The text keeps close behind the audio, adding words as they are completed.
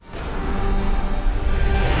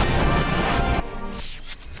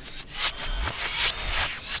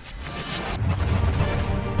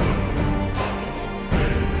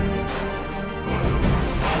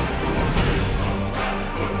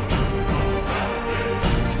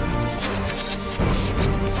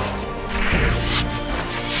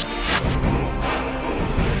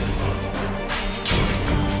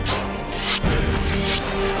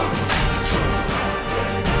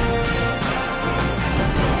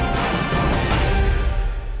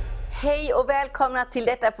Hej och välkomna till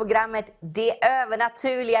detta programmet Det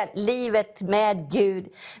övernaturliga livet med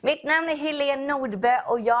Gud. Mitt namn är Helene Nordbö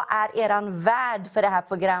och jag är eran värd för det här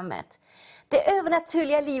programmet. Det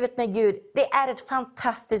övernaturliga livet med Gud, det är ett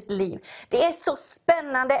fantastiskt liv. Det är så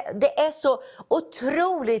spännande, det är så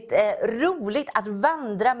otroligt roligt att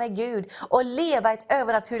vandra med Gud och leva ett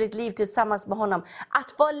övernaturligt liv tillsammans med honom.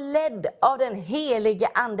 Att vara ledd av den helige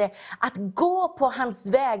Ande, att gå på hans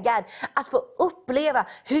vägar, att få uppleva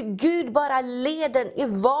hur Gud bara leder i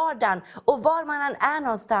vardagen och var man än är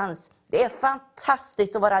någonstans. Det är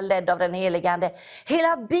fantastiskt att vara ledd av den helige Ande.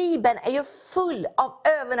 Hela Bibeln är ju full av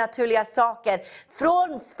övernaturliga saker.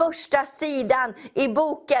 Från första sidan i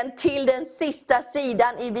boken till den sista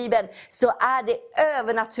sidan i Bibeln så är det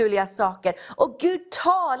övernaturliga saker. Och Gud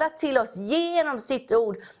talar till oss genom sitt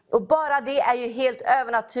ord. Och bara det är ju helt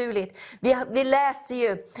övernaturligt. Vi läser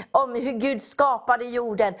ju om hur Gud skapade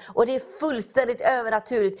jorden. Och det är fullständigt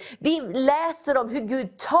övernaturligt. Vi läser om hur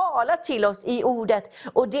Gud talar till oss i ordet.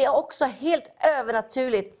 Och det är också helt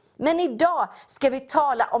övernaturligt. Men idag ska vi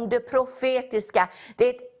tala om det profetiska. Det är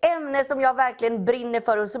ett ämne som jag verkligen brinner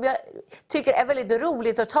för och som jag tycker är väldigt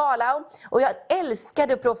roligt att tala om. Och jag älskar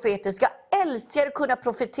det profetiska. Jag älskar att kunna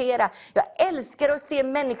profetera. Jag älskar att se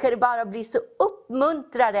människor bara bli så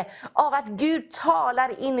uppmuntrade av att Gud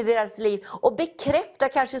talar in i deras liv. Och bekräftar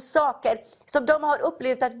kanske saker som de har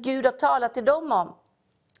upplevt att Gud har talat till dem om.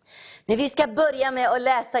 Men vi ska börja med att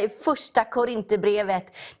läsa i första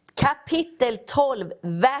Korinthierbrevet. Kapitel 12,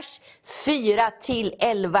 vers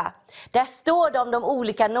 4-11. Där står det om de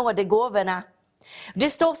olika nådegåvorna. Det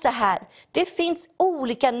står så här: det finns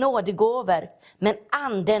olika nådegåvor, men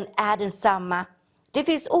anden är densamma. Det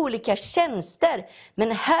finns olika tjänster,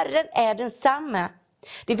 men Herren är densamma.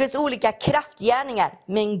 Det finns olika kraftgärningar,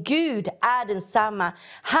 men Gud är densamma.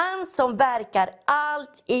 Han som verkar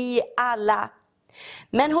allt i alla.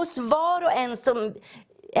 Men hos var och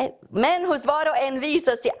en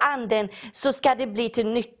visar sig anden, så ska det bli till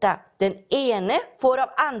nytta. Den ene får av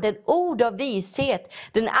anden ord av vishet,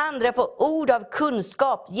 den andra får ord av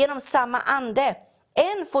kunskap genom samma ande.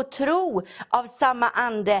 En får tro av samma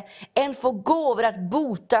ande, en får gåvor att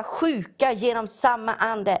bota sjuka genom samma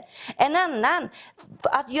ande. En annan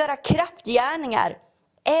att göra kraftgärningar.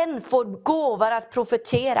 En får gåvor att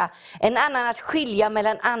profetera, en annan att skilja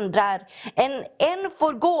mellan andra. En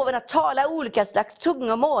får gåvor att tala olika slags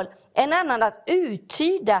tungomål, en annan att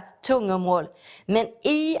uttyda tungomål. Men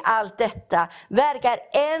i allt detta verkar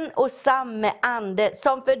en och samma ande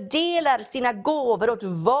som fördelar sina gåvor åt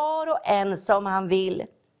var och en som han vill.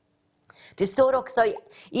 Det står också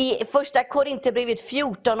i första Korinthierbrevet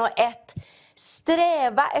 14:1.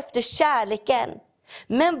 Sträva efter kärleken.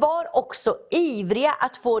 Men var också ivriga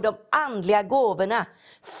att få de andliga gåvorna.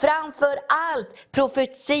 Framför allt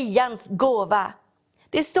profetians gåva.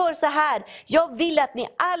 Det står så här: jag vill att ni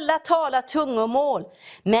alla talar tungomål,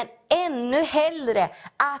 men ännu hellre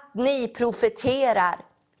att ni profeterar.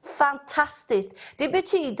 Fantastiskt. Det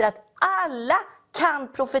betyder att alla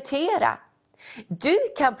kan profetera. Du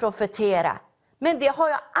kan profetera. Men det har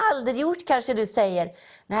jag aldrig gjort, kanske du säger.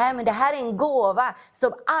 Nej, men det här är en gåva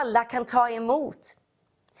som alla kan ta emot.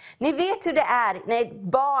 Ni vet hur det är när ett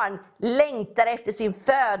barn längtar efter sin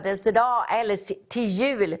födelsedag eller till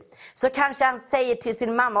jul. Så kanske han säger till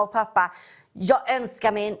sin mamma och pappa: jag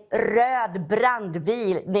önskar mig en röd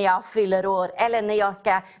brandbil när jag fyller år. Eller när jag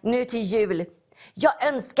ska nu till jul. Jag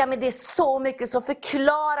önskar mig det så mycket, så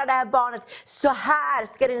förklarar det här barnet: så här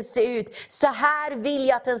ska den se ut. Så här vill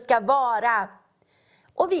jag att den ska vara.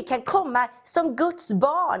 Och vi kan komma som Guds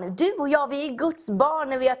barn. Du och jag, vi är Guds barn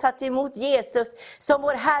när vi har tagit emot Jesus som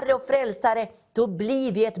vår Herre och frälsare. Då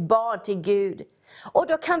blir vi ett barn till Gud. Och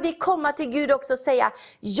då kan vi komma till Gud också och säga: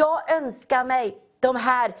 jag önskar mig de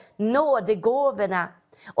här nådegåvorna.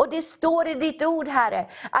 Och det står i ditt ord, Herre,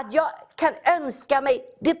 att jag kan önska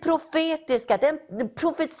mig det profetiska, den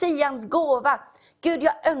profetians gåva. Gud,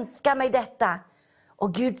 jag önskar mig detta.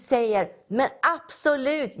 Och Gud säger: men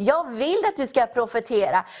absolut, jag vill att du ska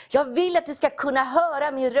profetera. Jag vill att du ska kunna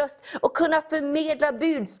höra min röst och kunna förmedla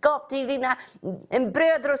budskap till dina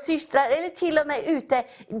bröder och systrar. Eller till och med ute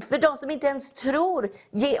för de som inte ens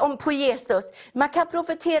tror på Jesus. Man kan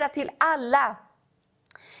profetera till alla.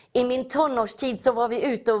 I min tonårstid så var vi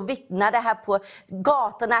ute och vittnade här på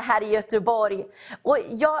gatorna här i Göteborg. Och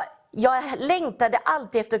jag längtade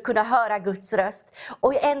alltid efter att kunna höra Guds röst.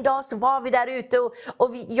 Och en dag så var vi där ute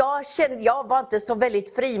och jag var inte så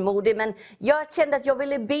väldigt frimodig. Men jag kände att jag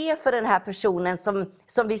ville be för den här personen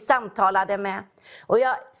som vi samtalade med. Och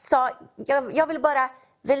jag sa: jag vill bara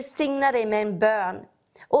välsigna dig med en bön.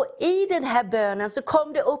 Och i den här bönen så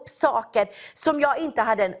kom det upp saker som jag inte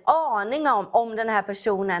hade en aning om den här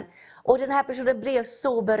personen. Och den här personen blev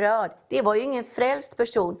så berörd. Det var ju ingen frälst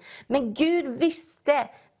person. Men Gud visste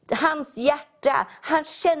hans hjärta. Han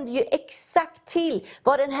kände ju exakt till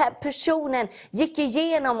vad den här personen gick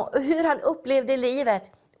igenom och hur han upplevde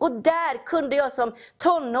livet. Och där kunde jag som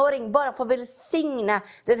tonåring bara få välsigna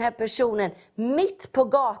den här personen mitt på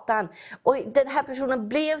gatan. Och den här personen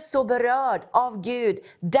blev så berörd av Gud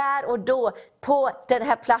där och då på den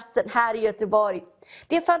här platsen här i Göteborg.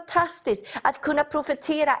 Det är fantastiskt att kunna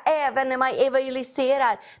profetera även när man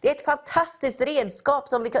evangeliserar. Det är ett fantastiskt redskap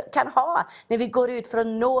som vi kan ha när vi går ut för att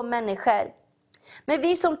nå människor. Men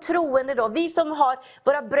vi som troende då, vi som har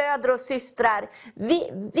våra bröder och systrar,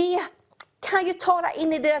 vi kan ju tala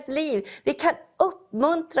in i deras liv. Vi kan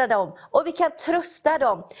uppmuntra dem och vi kan trösta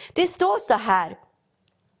dem. Det står så här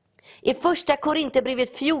i första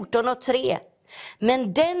Korinthierbrevet 14:3.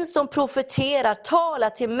 Men den som profeterar talar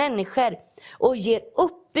till människor och ger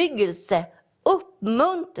uppbyggelse,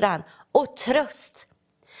 uppmuntran och tröst.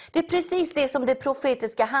 Det är precis det som det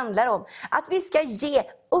profetiska handlar om. Att vi ska ge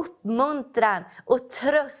uppmuntran och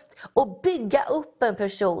tröst och bygga upp en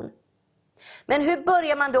person. Men hur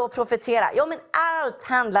börjar man då profetera? Ja, men allt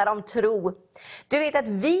handlar om tro. Du vet att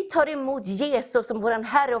vi tar emot Jesus som vår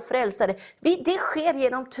Herre och frälsare. Det sker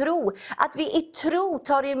genom tro. Att vi i tro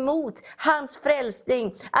tar emot hans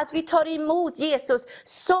frälsning. Att vi tar emot Jesus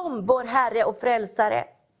som vår Herre och frälsare.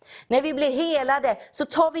 När vi blir helade så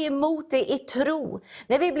tar vi emot det i tro.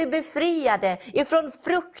 När vi blir befriade ifrån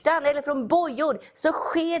fruktan eller från bojor så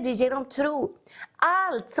sker det genom tro.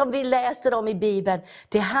 Allt som vi läser om i Bibeln,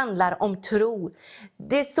 det handlar om tro.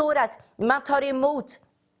 Det står att man tar emot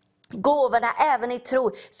gåvorna även i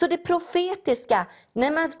tro. Så det profetiska,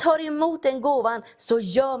 när man tar emot en gåvan så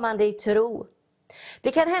gör man det i tro.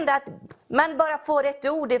 Det kan hända att man bara får ett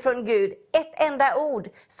ord ifrån Gud, ett enda ord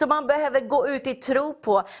som man behöver gå ut i tro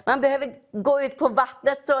på. Man behöver gå ut på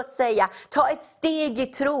vattnet så att säga, ta ett steg i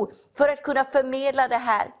tro för att kunna förmedla det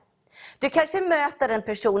här. Du kanske möter en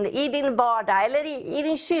person i din vardag eller i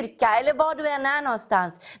din kyrka eller var du än är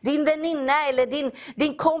någonstans. Din väninna eller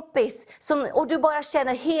din kompis och du bara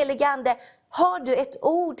känner helige ande. Har du ett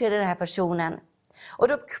ord till den här personen? Och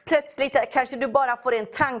då plötsligt kanske du bara får en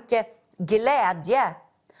tanke. Glädje.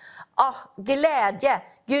 Glädje.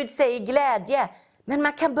 Gud säger glädje. Men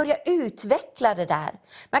man kan börja utveckla det där.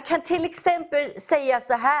 Man kan till exempel säga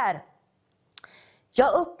så här.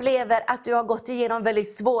 Jag upplever att du har gått igenom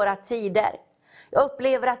väldigt svåra tider. Jag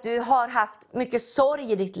upplever att du har haft mycket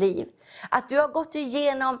sorg i ditt liv. Att du har gått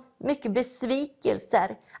igenom mycket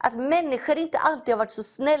besvikelser. Att människor inte alltid har varit så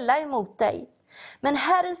snälla emot dig. Men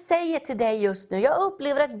Herren säger till dig just nu, jag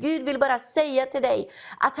upplever att Gud vill bara säga till dig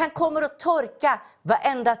att han kommer att torka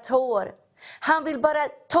varenda tår. Han vill bara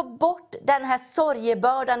ta bort den här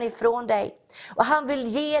sorgebördan ifrån dig. Och han vill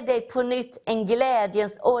ge dig på nytt en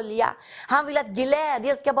glädjens olja. Han vill att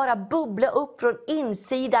glädjen ska bara bubbla upp från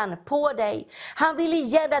insidan på dig. Han vill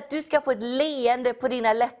igen att du ska få ett leende på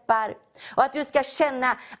dina läppar. Och att du ska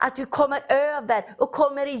känna att du kommer över och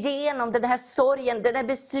kommer igenom den här sorgen, den här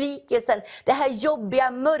besvikelsen, den här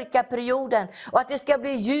jobbiga, mörka perioden. Och att det ska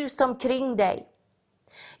bli ljust omkring dig.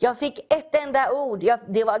 Jag fick ett enda ord,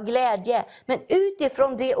 det var glädje. Men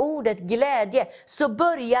utifrån det ordet glädje så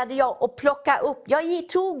började jag att plocka upp. Jag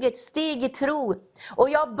tog ett steg i tro. Och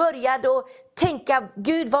jag började att tänka,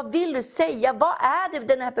 Gud vad vill du säga? Vad är det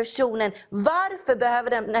den här personen? Varför behöver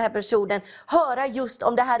den här personen höra just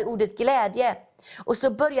om det här ordet glädje? Och så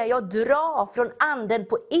börjar jag dra från anden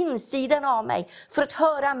på insidan av mig för att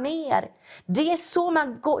höra mer. Det är så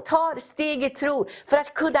man tar steg i tro för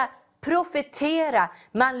att kunna profetera.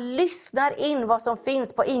 Man lyssnar in vad som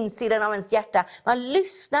finns på insidan av ens hjärta. Man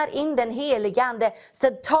lyssnar in den helige ande.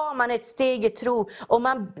 Sen tar man ett steg i tro och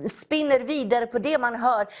man spinner vidare på det man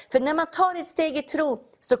hör. För när man tar ett steg i tro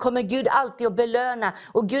så kommer Gud alltid att belöna.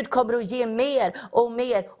 Och Gud kommer att ge mer och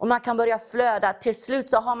mer. Och man kan börja flöda. Till slut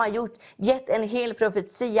så har man gett en hel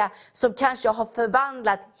profetia som kanske har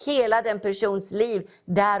förvandlat hela den persons liv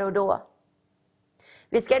där och då.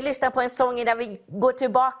 Vi ska lyssna på en sång innan vi går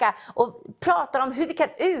tillbaka och pratar om hur vi kan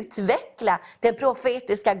utveckla den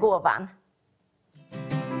profetiska gåvan.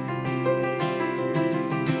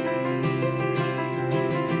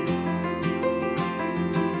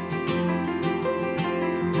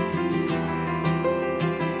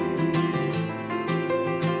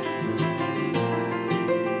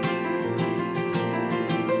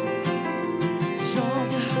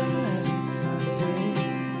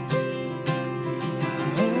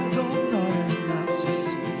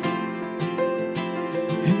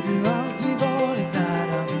 Hur du alltid varit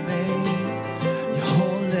nära mig.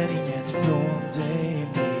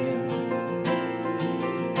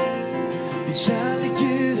 Din kärlek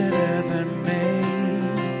Gud är över mig,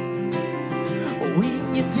 och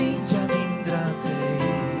ingenting kan hindra dig.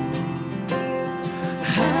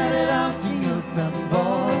 Här är allting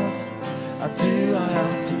uppenbart, att du har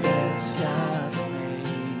alltid älskat mig.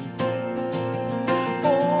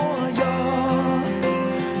 Och jag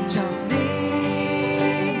kan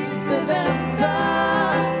inte vänta,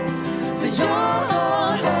 för jag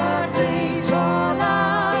har hört dig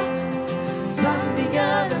tala sanning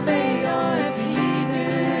över mig. Jag är fri nu.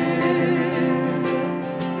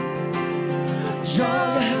 Jag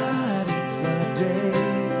är här inför dig.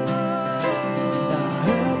 Mina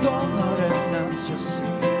ögon har öppnats, jag ser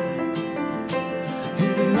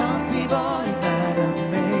hur du alltid varit nära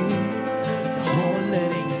mig. Jag håller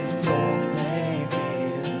inget från dig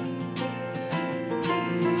mer.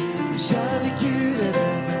 Din kärlek Gud är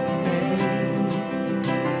över mig,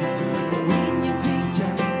 och ingenting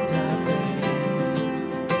kan hindra dig.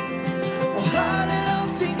 Och här är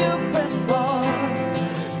allting uppenbart,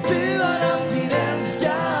 du har alltid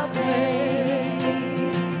älskat mig.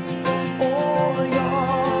 Och jag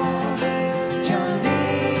kan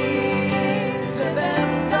inte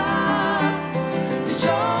vänta, för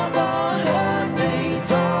jag har hört dig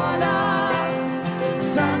tala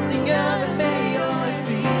sanning över mig. Jag är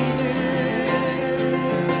fri nu.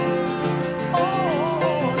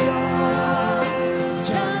 Och jag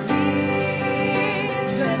kan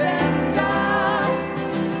inte vänta,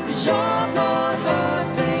 för jag har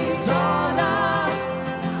hört dig tala,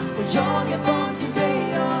 och jag är barn till dig.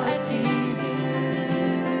 Jag är fri nu.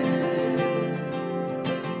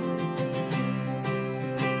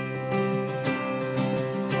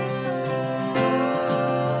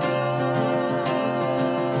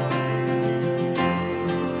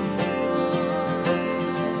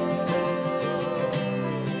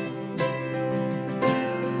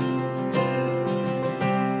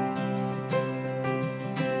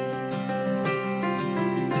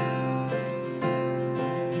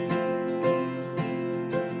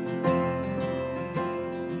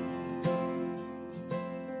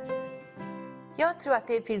 Jag tror att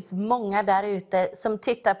det finns många där ute som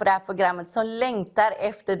tittar på det här programmet som längtar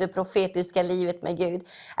efter det profetiska livet med Gud.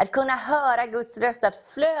 Att kunna höra Guds röst, att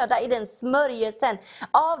flöda i den smörjelsen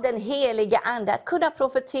av den heliga ande, att kunna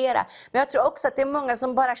profetera. Men jag tror också att det är många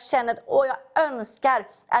som bara känner att jag önskar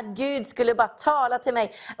att Gud skulle bara tala till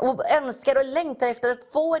mig. Och önskar och längtar efter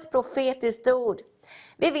att få ett profetiskt ord.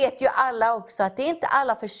 Vi vet ju alla också att det är inte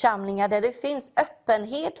alla församlingar där det finns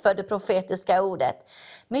öppenhet för det profetiska ordet.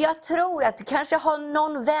 Men jag tror att du kanske har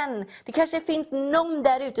någon vän, det kanske finns någon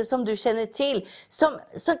där ute som du känner till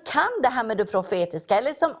som kan det här med det profetiska,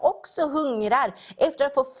 eller som också hungrar efter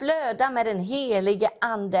att få flöda med den helige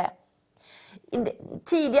ande.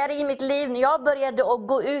 Tidigare i mitt liv när jag började att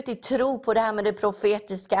gå ut i tro på det här med det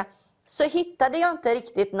profetiska, så hittade jag inte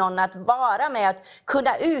riktigt någon att vara med, att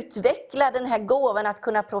kunna utveckla den här gåvan att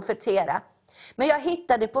kunna profetera. Men jag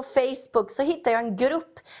hittade på Facebook, så hittade jag en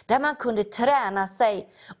grupp där man kunde träna sig.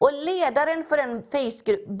 Och ledaren för den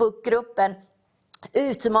Facebookgruppen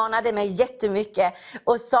utmanade mig jättemycket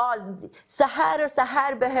och sa, så här och så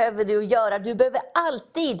här behöver du göra. Du behöver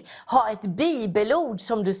alltid ha ett bibelord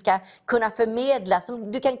som du ska kunna förmedla,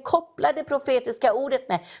 som du kan koppla det profetiska ordet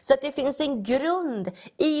med. Så att det finns en grund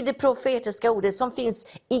i det profetiska ordet som finns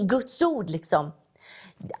i Guds ord liksom.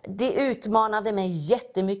 Det utmanade mig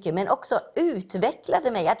jättemycket, men också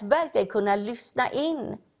utvecklade mig att verkligen kunna lyssna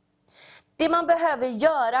in. Det man behöver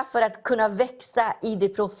göra för att kunna växa i det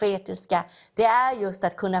profetiska, det är just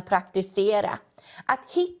att kunna praktisera.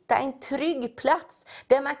 Att hitta en trygg plats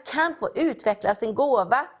där man kan få utveckla sin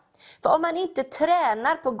gåva. För om man inte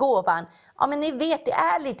tränar på gåvan, ja men ni vet, det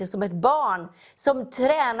är lite som ett barn som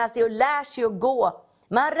tränar sig och lär sig att gå.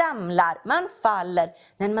 Man ramlar, man faller,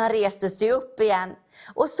 men man reser sig upp igen.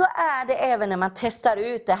 Och så är det även när man testar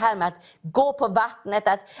ut det här med att gå på vattnet,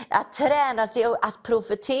 att träna sig och att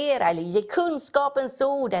profetera eller ge kunskapens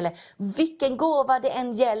ord eller vilken gåva det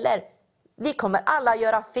än gäller. Vi kommer alla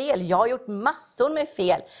göra fel. Jag har gjort massor med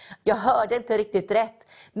fel. Jag hörde inte riktigt rätt.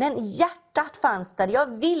 Men hjärtat fanns där.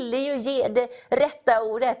 Jag ville ju ge det rätta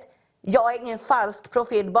ordet. Jag är ingen falsk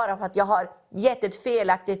profet bara för att jag har gett ett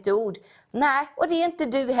felaktigt ord. Nej, och det är inte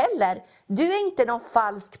du heller. Du är inte någon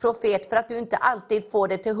falsk profet för att du inte alltid får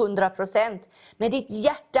det till 100%. Men ditt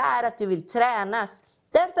hjärta är att du vill tränas.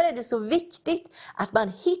 Därför är det så viktigt att man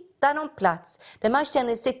hittar någon plats där man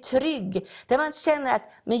känner sig trygg. Där man känner att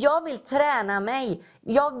men jag vill träna mig.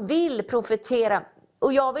 Jag vill profetera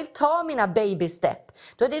och jag vill ta mina baby step.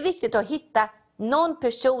 Då är det viktigt att hitta någon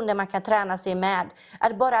person där man kan träna sig med.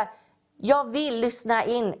 Att bara, jag vill lyssna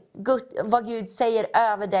in vad Gud säger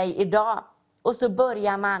över dig idag. Och så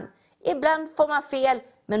börjar man Ibland får man fel,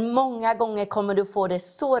 men många gånger kommer du få det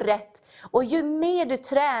så rätt. Och ju mer du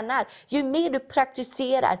tränar, ju mer du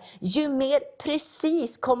praktiserar, ju mer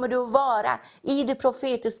precis kommer du att vara i det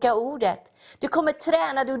profetiska ordet. Du kommer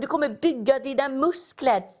träna, du kommer bygga dina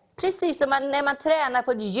muskler. Precis som när man tränar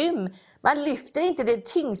på ett gym. Man lyfter inte den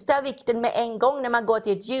tyngsta vikten med en gång när man går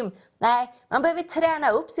till ett gym. Nej, man behöver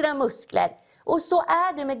träna upp sina muskler. Och så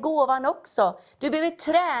är det med gåvan också. Du behöver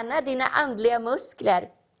träna dina andliga muskler.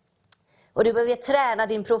 Och du behöver träna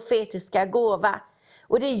din profetiska gåva.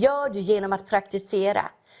 Och det gör du genom att praktisera.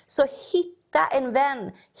 Så hitta en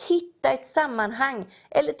vän, hitta ett sammanhang.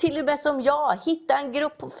 Eller till och med som jag, hitta en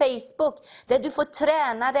grupp på Facebook där du får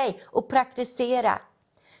träna dig och praktisera.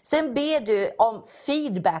 Sen ber du om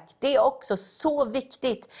feedback. Det är också så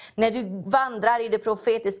viktigt när du vandrar i det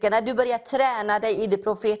profetiska, när du börjar träna dig i det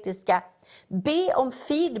profetiska. Be om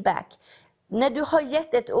feedback. När du har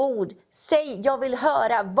gett ett ord, säg jag vill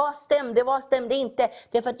höra, vad stämde inte?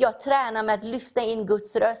 Det är för att jag tränar med att lyssna in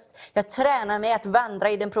Guds röst. Jag tränar med att vandra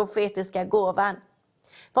i den profetiska gåvan.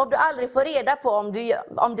 För om du aldrig får reda på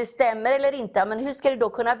om det stämmer eller inte, men hur ska du då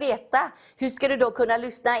kunna veta? Hur ska du då kunna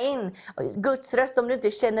lyssna in Guds röst om du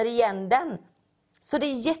inte känner igen den? Så det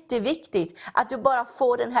är jätteviktigt att du bara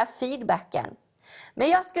får den här feedbacken. Men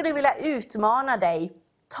jag skulle vilja utmana dig.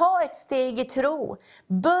 Ta ett steg i tro.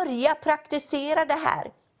 Börja praktisera det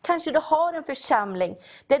här. Kanske du har en församling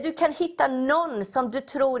där du kan hitta någon som du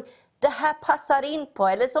tror det här passar in på,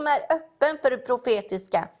 eller som är öppen för det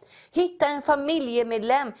profetiska. Hitta en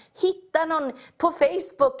familjemedlem, hitta någon på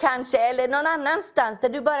Facebook kanske, eller någon annanstans där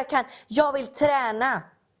du bara kan, jag vill träna.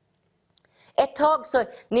 Ett tag så,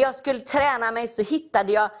 när jag skulle träna mig så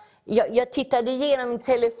hittade jag tittade igenom min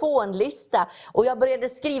telefonlista och jag började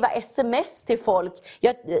skriva sms till folk.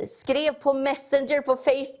 Jag skrev på Messenger på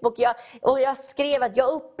Facebook och jag skrev att jag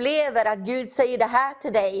upplever att Gud säger det här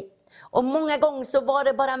till dig. Och många gånger så var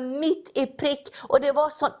det bara mitt i prick. Och det var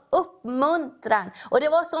sån uppmuntran. Och det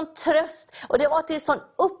var sån tröst. Och det var till sån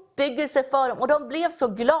uppbyggelse för dem. Och de blev så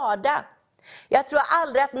glada. Jag tror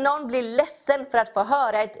aldrig att någon blir ledsen för att få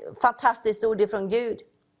höra ett fantastiskt ord ifrån Gud.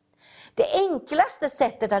 Det enklaste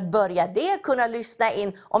sättet att börja, det är att kunna lyssna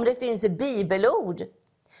in om det finns ett bibelord.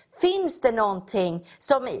 Finns det någonting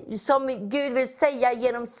som Gud vill säga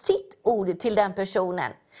genom sitt ord till den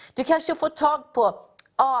personen? Du kanske får tag på,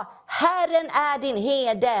 Herren är din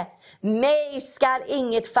herde, mig skall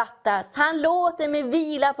inget fattas. Han låter mig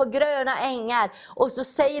vila på gröna ängar. Och så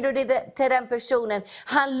säger du det till den personen.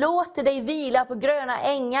 Han låter dig vila på gröna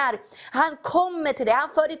ängar. Han kommer till dig, han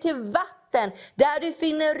för dig till vatten där du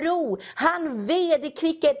finner ro. Han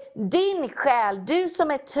vederkvicker din själ, du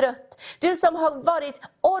som är trött, du som har varit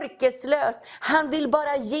orkeslös. Han vill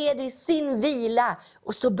bara ge dig sin vila.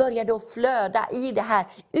 Och så börjar du flöda i det här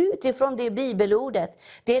utifrån det bibelordet.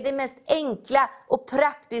 Det är det mest enkla och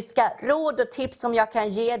praktiska råd och tips som jag kan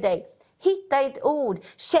ge dig. Hitta ett ord,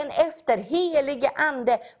 känn efter, helige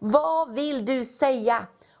ande, vad vill du säga?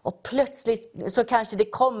 Och plötsligt så kanske det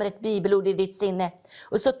kommer ett bibelord i ditt sinne.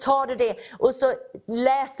 Och så tar du det och så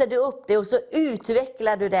läser du upp det och så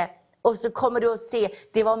utvecklar du det. Och så kommer du att se,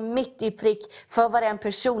 det var mitt i prick för vad den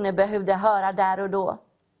personen behövde höra där och då.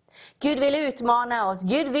 Gud vill utmana oss.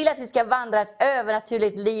 Gud vill att vi ska vandra ett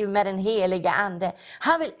övernaturligt liv med den heliga ande.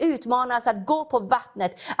 Han vill utmana oss att gå på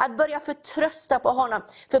vattnet. Att börja förtrösta på honom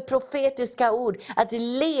för profetiska ord. Att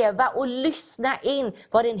leva och lyssna in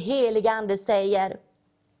vad den heliga ande säger.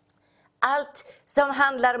 Allt som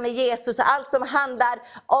handlar med Jesus, allt som handlar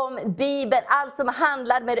om Bibeln, allt som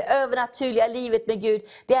handlar med det övernaturliga livet med Gud,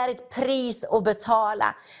 det är ett pris att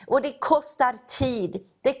betala. Och det kostar tid.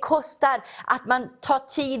 Det kostar att man tar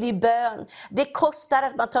tid i bön. Det kostar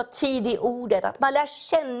att man tar tid i ordet. Att man lär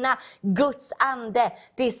känna Guds ande.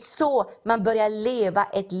 Det är så man börjar leva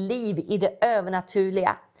ett liv i det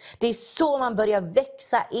övernaturliga. Det är så man börjar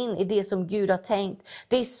växa in i det som Gud har tänkt.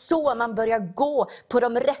 Det är så man börjar gå på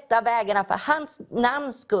de rätta vägarna för hans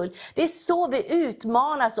namns skull. Det är så vi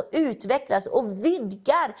utmanas och utvecklas och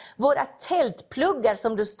vidgar våra tältpluggar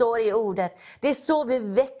som det står i ordet. Det är så vi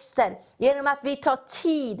växer genom att vi tar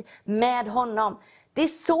tid med honom. Det är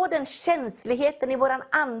så den känsligheten i våran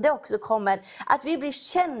ande också kommer. Att vi blir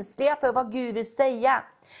känsliga för vad Gud vill säga.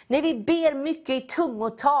 När vi ber mycket i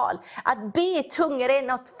tungotal. Att be i tungor är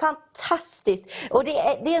något fantastiskt. Och det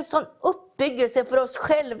är en sån uppbyggelse för oss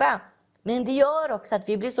själva. Men det gör också att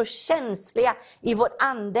vi blir så känsliga i vår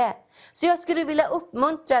ande. Så jag skulle vilja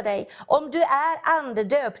uppmuntra dig. Om du är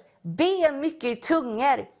andedöpt, be mycket i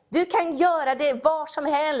tungor. Du kan göra det var som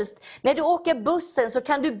helst. När du åker bussen så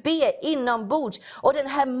kan du be inombords. Och den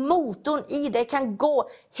här motorn i dig kan gå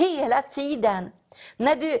hela tiden.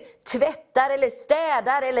 När du tvättar eller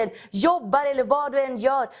städar eller jobbar eller vad du än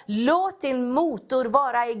gör, låt din motor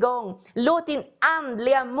vara igång. Låt din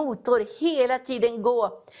andliga motor hela tiden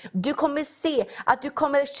gå. Du kommer se att du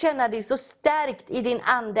kommer känna dig så stärkt i din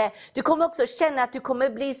ande. Du kommer också känna att du kommer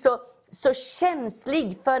bli så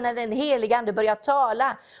känslig för när den heliga ande börjar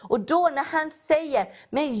tala. Och då när han säger,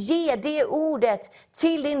 men ge det ordet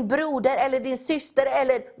till din broder eller din syster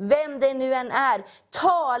eller vem det nu än är.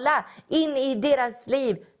 Tala in i deras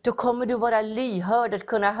liv. Då kommer du vara lyhörd att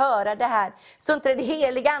kunna höra det här. Så inte den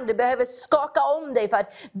heliga ande behöver skaka om dig för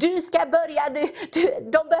att du ska börja.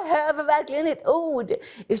 De behöver verkligen ett ord.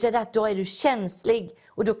 Utan att då är du känslig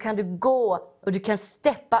och då kan du gå och du kan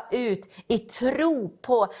steppa ut i tro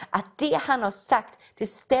på att det han har sagt, det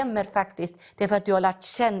stämmer faktiskt. Det är för att du har lärt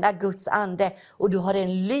känna Guds ande och du har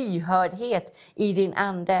en lyhördhet i din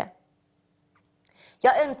ande.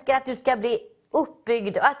 Jag önskar att du ska bli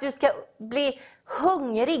uppbyggd och att du ska bli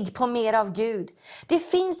hungrig på mer av Gud. Det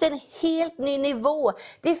finns en helt ny nivå.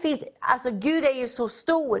 Gud är ju så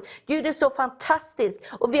stor. Gud är så fantastisk.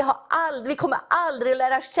 Och vi kommer aldrig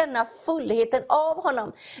lära känna fullheten av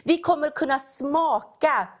honom. Vi kommer kunna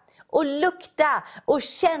smaka och lukta och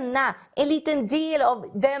känna en liten del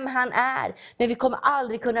av vem han är. Men vi kommer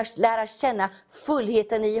aldrig kunna lära känna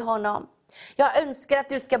fullheten i honom. Jag önskar att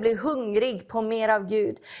du ska bli hungrig på mer av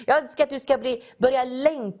Gud. Jag önskar att du ska börja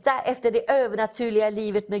längta efter det övernaturliga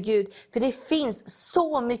livet med Gud. För det finns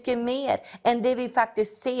så mycket mer än det vi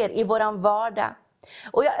faktiskt ser i våran vardag.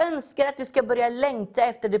 Och jag önskar att du ska börja längta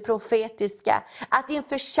efter det profetiska. Att din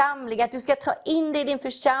församling, att du ska ta in det i din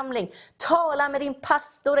församling. Tala med din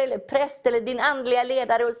pastor eller präst eller din andliga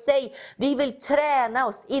ledare och säg, vi vill träna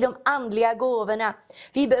oss i de andliga gåvorna.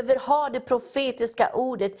 Vi behöver ha det profetiska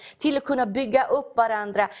ordet till att kunna bygga upp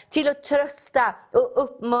varandra, till att trösta och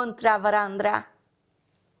uppmuntra varandra.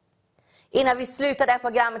 Innan vi slutar det här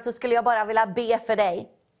programmet så skulle jag bara vilja be för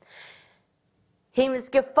dig.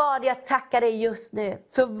 Himmelske Fader, jag tackar dig just nu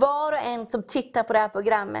för var och en som tittar på det här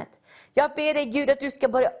programmet. Jag ber dig Gud att du ska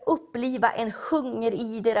börja uppliva en hunger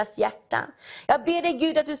i deras hjärtan. Jag ber dig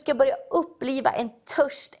Gud att du ska börja uppliva en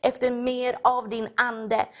törst efter mer av din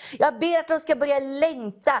ande. Jag ber att de ska börja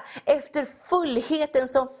längta efter fullheten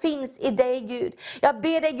som finns i dig Gud. Jag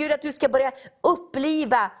ber dig Gud att du ska börja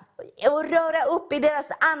uppliva och röra upp i deras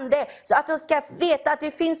ande så att de ska veta att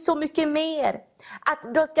det finns så mycket mer.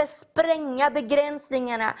 Att de ska spränga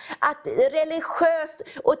begränsningarna. Att religiöst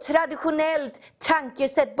och traditionellt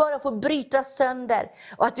tankesätt bara får bryta sönder.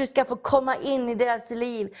 Och att du ska få komma in i deras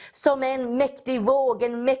liv som en mäktig våg,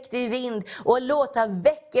 en mäktig vind. Och låta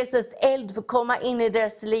väckelses eld få komma in i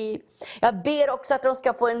deras liv. Jag ber också att de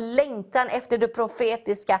ska få en längtan efter det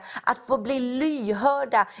profetiska. Att få bli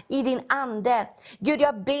lyhörda i din ande. Gud,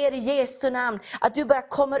 jag ber i Jesu namn att du bara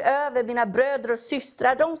kommer över mina bröder och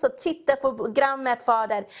systrar. De som tittar på programmet,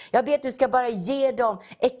 Fader. Jag ber att du ska bara ge dem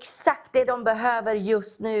exakt det de behöver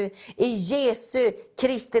just nu. I Jesu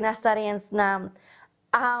Kristi Nazarens namn.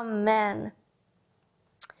 Amen.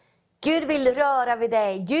 Gud vill röra vid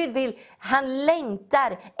dig. Han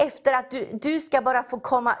längtar efter att du ska bara få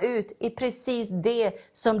komma ut i precis det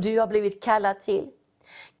som du har blivit kallad till.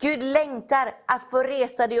 Gud längtar att få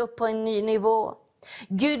resa dig upp på en ny nivå.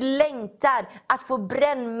 Gud längtar att få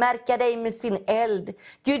brännmärka dig med sin eld.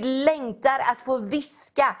 Gud längtar att få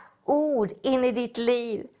viska ord in i ditt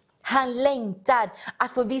liv. Han längtar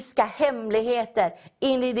att få viska hemligheter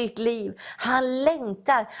in i ditt liv. Han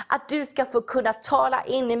längtar att du ska få kunna tala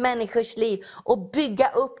in i människors liv och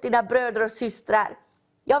bygga upp dina bröder och systrar.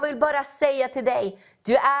 Jag vill bara säga till dig,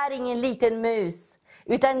 du är ingen liten mus,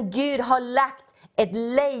 utan Gud har lagt ett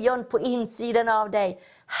lejon på insidan av dig.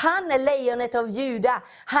 Han är lejonet av Juda.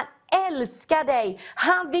 Han älskar dig.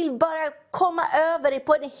 Han vill bara komma över dig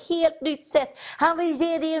på ett helt nytt sätt. Han vill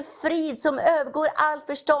ge dig en frid som övergår all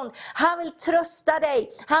förstånd. Han vill trösta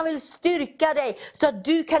dig. Han vill styrka dig så att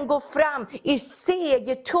du kan gå fram i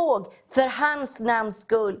segertåg för hans namns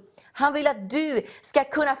skull. Han vill att du ska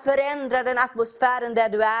kunna förändra den atmosfären där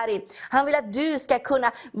du är i. Han vill att du ska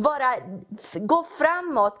kunna gå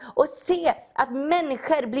framåt och se att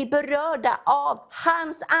människor blir berörda av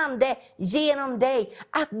hans ande genom dig.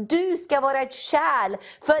 Att du ska vara ett kärl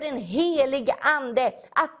för en helig ande.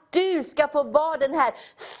 Att du ska få vara den här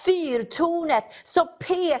fyrtornet som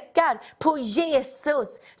pekar på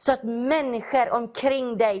Jesus. Så att människor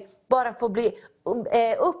omkring dig bara får bli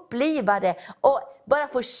upplivade och bara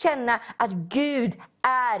få känna att Gud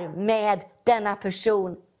är med denna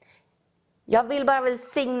person. Jag vill bara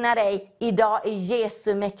välsigna dig idag i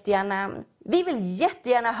Jesu mäktiga namn. Vi vill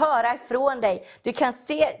jättegärna höra ifrån dig. Du kan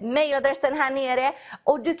se mejladressen här nere.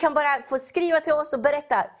 Och du kan bara få skriva till oss och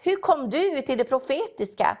berätta. Hur kom du till det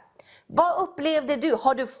profetiska? Vad upplevde du?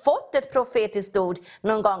 Har du fått ett profetiskt ord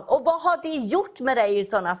någon gång? Och vad har det gjort med dig i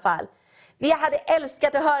sådana fall? Vi hade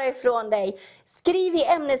älskat att höra ifrån dig. Skriv i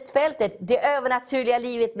ämnesfältet det övernaturliga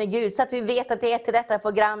livet med Gud. Så att vi vet att det är till detta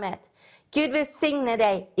programmet. Gud välsigne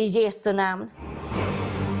dig i Jesu namn.